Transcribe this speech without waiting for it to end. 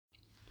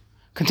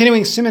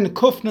Continuing Siman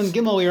Kuf Nun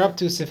Gimel, we are up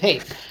to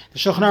seif. The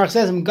Shulchan Aruch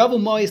says, "Gavu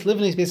mois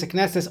livnis basic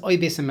knesses oy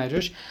basic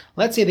medrash."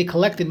 Let's say they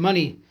collected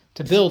money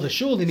to build a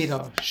shul. They made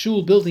a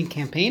shul building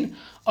campaign.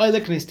 Oy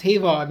liknis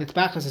teva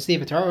mitbachas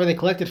seif Torah, or they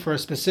collected for a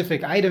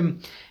specific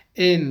item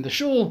in the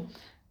shul.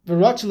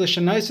 V'ratzu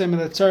l'shanaisem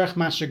l'tzarech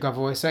masher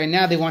gavoi. So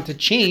now they want to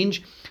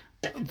change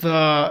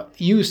the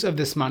use of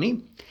this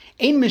money.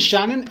 Ein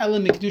mishanen ela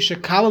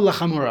mikdusha kala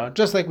lachamura.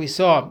 Just like we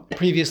saw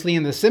previously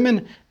in the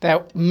Siman,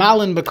 that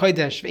malin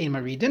b'kodesh v'ein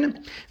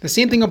maridin. The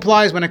same thing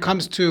applies when it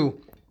comes to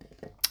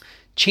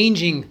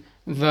changing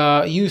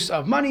the use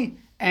of money,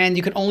 and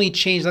you can only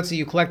change, let's say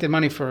you collected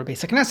money for a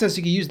basic knesses,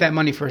 you can use that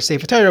money for a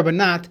seif Torah, but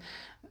not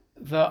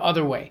the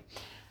other way.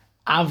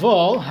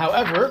 Avol,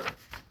 however,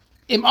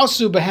 im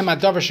asu behem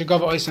adavar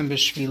shegava oisem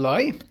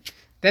b'shviloi,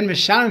 then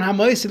mishanen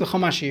hamoisi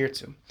l'chomash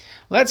yirtzu.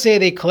 Let's say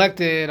they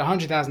collected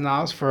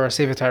 $100,000 for a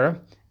seif Torah,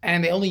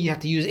 and they only have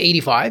to use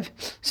 $85,000.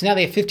 So now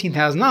they have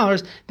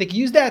 $15,000. They can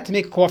use that to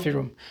make a coffee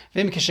room.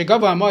 And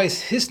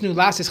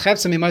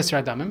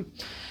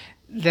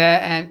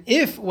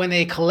if when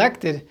they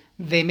collected,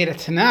 they made a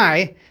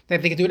tanai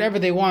that they could do whatever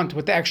they want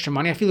with the extra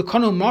money,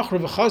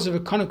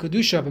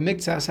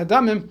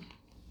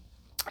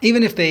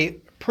 even if they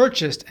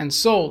purchased and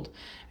sold,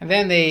 and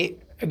then they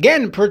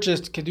again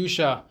purchased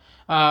kedusha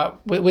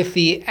with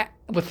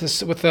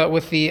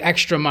the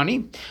extra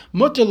money.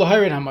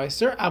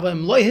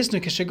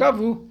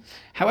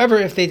 However,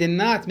 if they did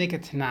not make a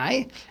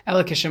tanai,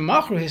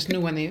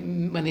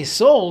 when they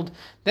sold,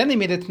 then they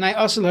made a tanai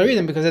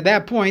because at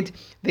that point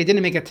they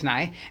didn't make a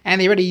tanai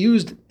and they already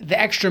used the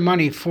extra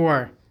money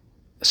for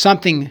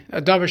something,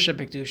 a davar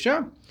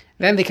shebekdusha.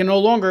 Then they can no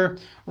longer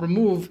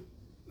remove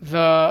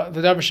the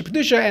davar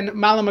shebekdusha and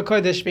malam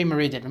hakodesh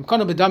b'maridin.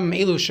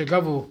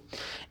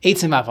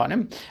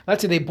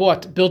 Let's say they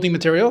bought building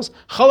materials.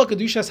 The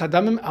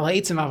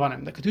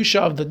kedusha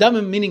of the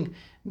damim, meaning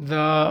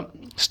the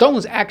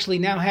stones, actually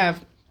now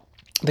have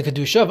the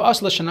kedusha of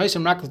asla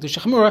shanoisem rak kedusha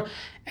chamura,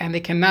 and they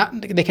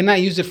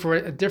cannot use it for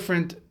a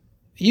different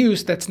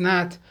use that's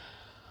not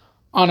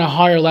on a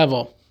higher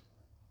level.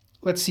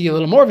 Let's see a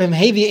little more of him.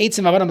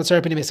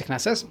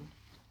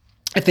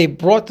 If they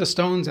brought the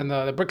stones and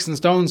the bricks and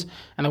stones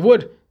and the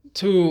wood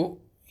to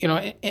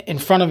in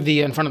front of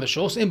the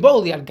shul, so in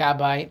Boli al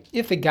Gabai,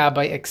 if the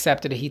Gabai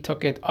accepted it, he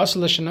took it.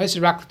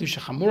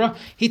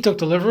 He took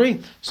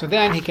delivery, so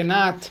then he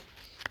cannot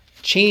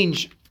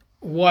change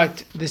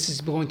what this is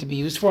going to be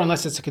used for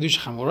unless it's a kedusha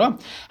chamura.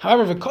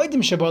 However,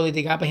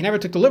 he never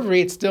took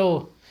delivery; it's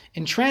still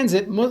in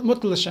transit.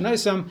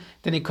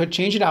 Then he could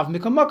change it.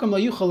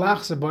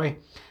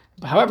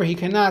 However, he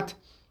cannot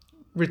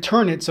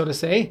return it, so to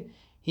say.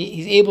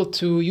 He's able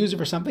to use it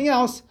for something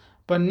else,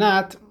 but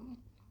not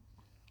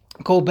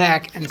go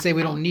back and say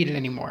we don't need it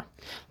anymore.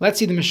 Let's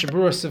see the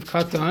Mishaburas of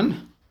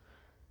Katan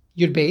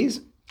Yud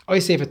Beis Oy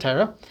seif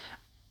Torah.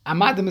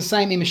 Amad the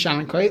Messiah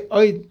Mishanan Koi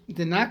Oy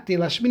Denakti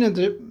Lashmina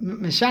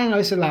Mishanan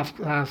Oy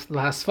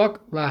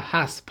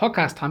Lahas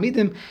Podcast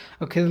Hamidim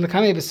Okay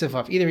Lakame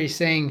B'Sifav. Either he's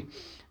saying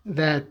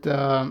that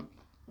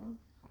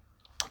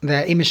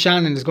that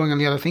Imishanan is going on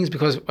the other things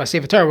because a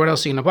seif Torah, what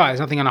else are you going to buy? There's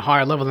nothing on a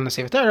higher level than a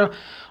seif Torah.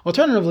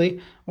 Alternatively,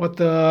 what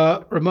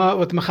the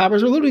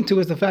Mechabers are alluding to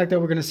is the fact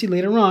that we're going to see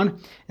later on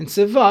in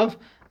Sivav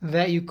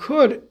that you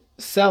could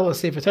sell a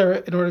seif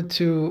Torah in order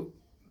to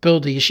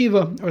build a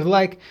yeshiva or the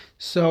like.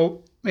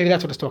 So maybe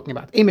that's what it's talking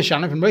about.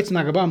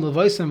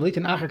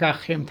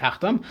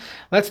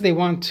 Let's say they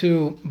want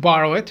to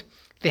borrow it.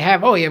 They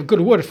have, you have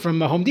good wood from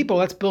Home Depot.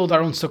 Let's build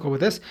our own sukkah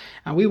with this,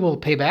 and we will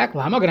pay back. The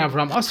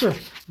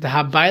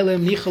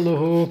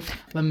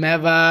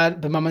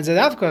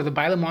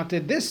Bailam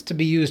wanted this to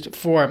be used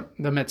for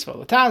the mitzvah.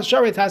 The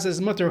Taz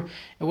is mutter.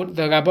 The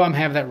Rabbaim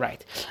have that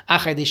right.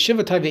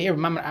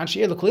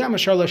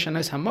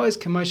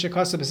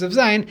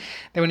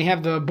 That when you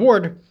have the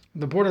board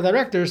of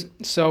directors,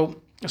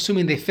 so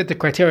assuming they fit the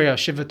criteria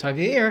of Shiva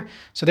Tavir,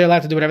 so they're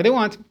allowed to do whatever they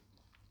want.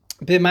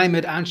 As long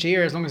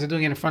as they're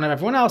doing it in front of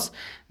everyone else,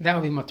 that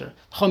would be mutter.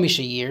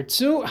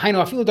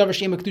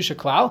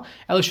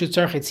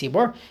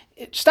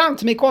 It's time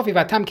to make coffee.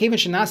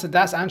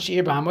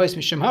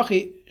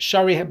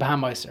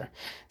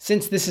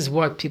 Since this is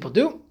what people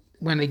do,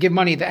 when they give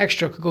money, the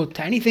extra could go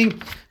to anything,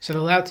 so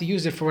they're allowed to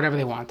use it for whatever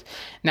they want.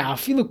 Now,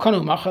 that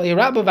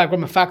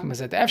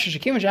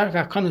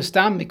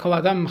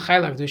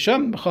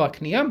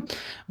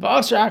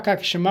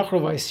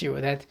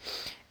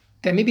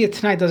maybe a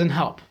tanai doesn't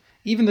help.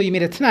 Even though you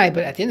made a tanai,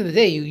 but at the end of the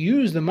day, you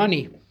use the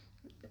money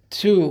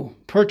to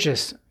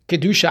purchase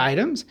kedusha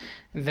items,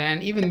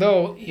 then even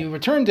though you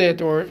returned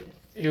it or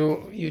you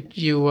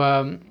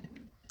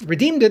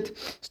redeemed it,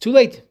 it's too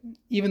late.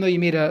 Even though you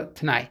made a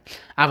tanai.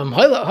 The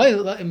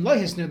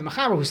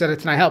Mechaber who said a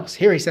tanai helps.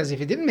 Here he says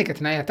if you didn't make a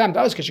tanai,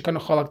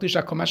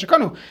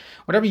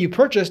 whatever you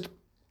purchased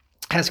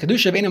has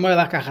kedusha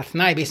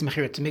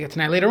to make a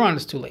tanai later on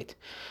is too late.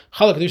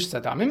 Once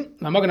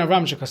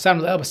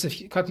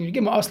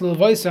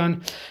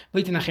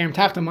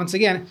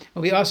again,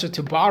 will be also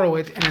to borrow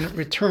it and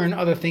return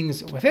other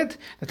things with it.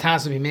 The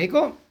Taz will be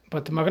meko,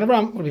 but the Magen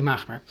Avraham would be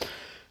machmer.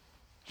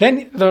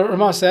 Then the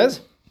Ramah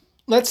says,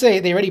 let's say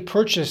they already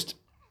purchased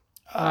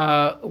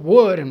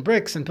wood and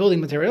bricks and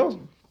building materials.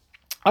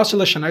 We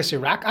paskin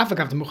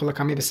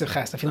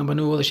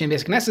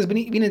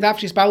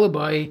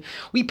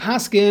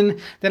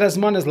that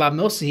Azman is lav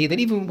milsi, that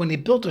even when they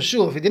built a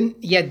shul, if it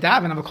didn't yet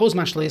daven have a closed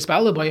man shleis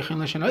ba'alu by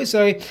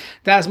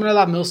that Azman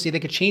lav milsi, they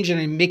could change it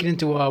and make it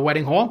into a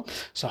wedding hall.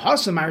 So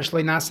hasam marish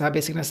shlei nasa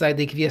basic nasa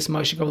they kvias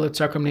moshe go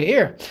l'tzarkum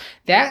ne'ir.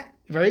 That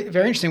very,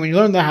 very interesting. When you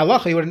learn the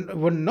halacha, you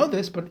wouldn't know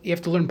this, but you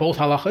have to learn both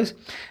halachas.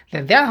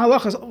 That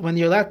halacha is when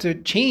you're allowed to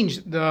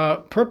change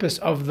the purpose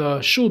of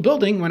the shul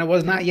building when it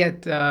was not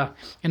yet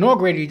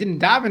inaugurated. You didn't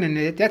daven in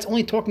it. That's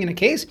only talking in a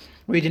case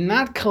where you did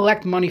not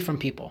collect money from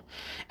people.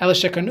 You already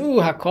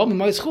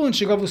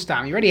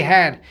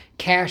had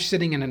cash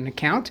sitting in an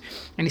account,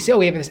 and you say, "Oh,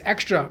 we have this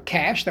extra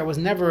cash that was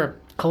never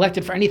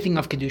collected for anything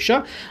of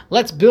kedusha.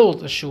 Let's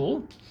build a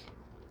shul."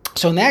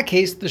 So in that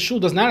case, the shul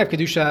does not have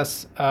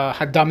kedushas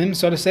hadamim,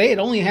 so to say. It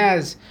only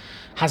has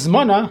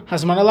hazmana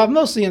lav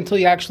milsi until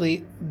you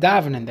actually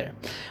daven in there.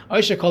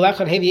 They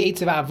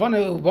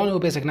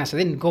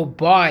didn't go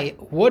buy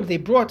wood; they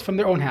brought from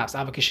their own house.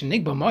 When you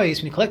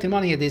collected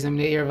money, nothing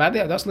to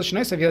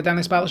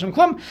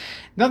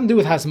do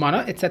with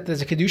hazmana. It's that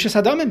there's a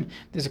kedushas hadamim.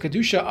 There's a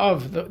kedusha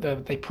of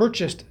they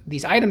purchased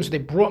these items. They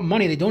brought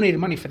money. They donated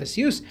money for this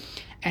use.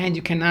 And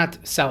you cannot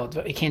sell it.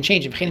 You can't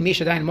change it. Same thing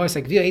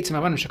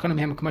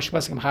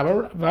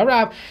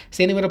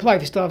would apply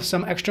if you still have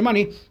some extra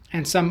money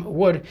and some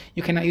wood,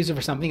 you cannot use it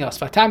for something else.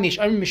 It already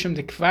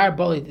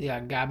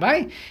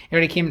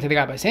came into the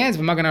Gabai's hands.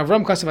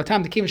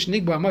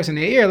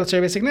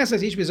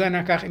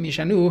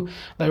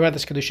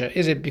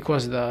 Is it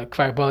because of the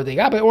kvar bali de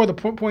Gabai, or the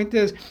point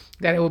is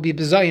that it will be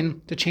bizayin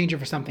to change it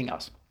for something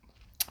else?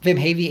 The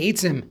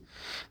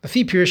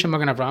fee Pirush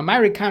Magen Avraham. My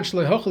rekanch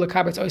lo hochel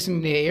kabetz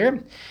oisim ne'er.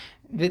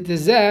 The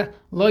zeh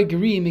lo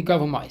gri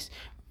migavu mais.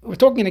 We're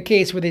talking in a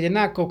case where they did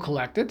not go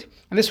collect it,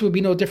 and this would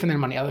be no different than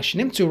money.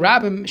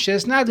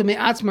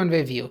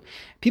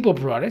 People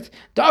brought it.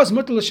 They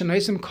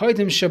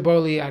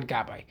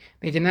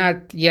did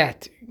not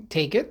yet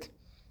take it,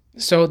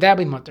 so that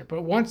would be mutter.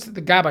 But once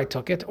the Gabai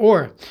took it,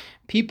 or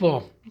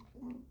people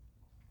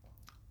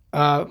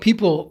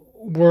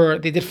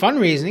they did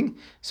fundraising.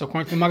 So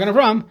according to Magen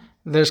Avraham,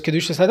 there's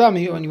kedushas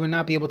hadami, and you would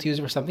not be able to use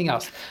it for something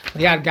else.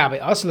 Once again,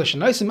 shari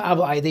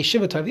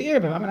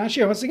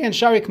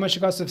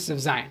k'mashikasif siv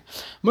zayin.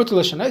 Mutter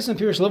l'shanoisim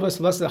pirush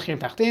lovas l'asad achim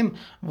tachtim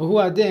v'hu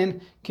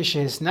adin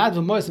kishehisnad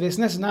v'mois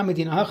v'hisnes na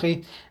medina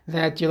hachi,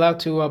 that you're allowed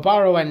to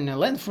borrow and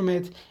lend from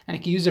it, and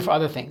you can use it for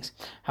other things.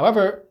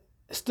 However,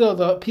 still,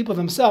 the people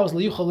themselves,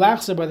 liyuchal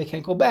lachzer, but they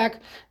can't go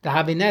back. The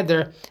havi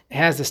neder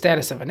has the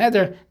status of a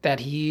neder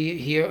that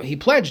he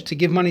pledged to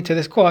give money to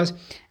this cause,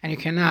 and you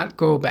cannot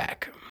go back.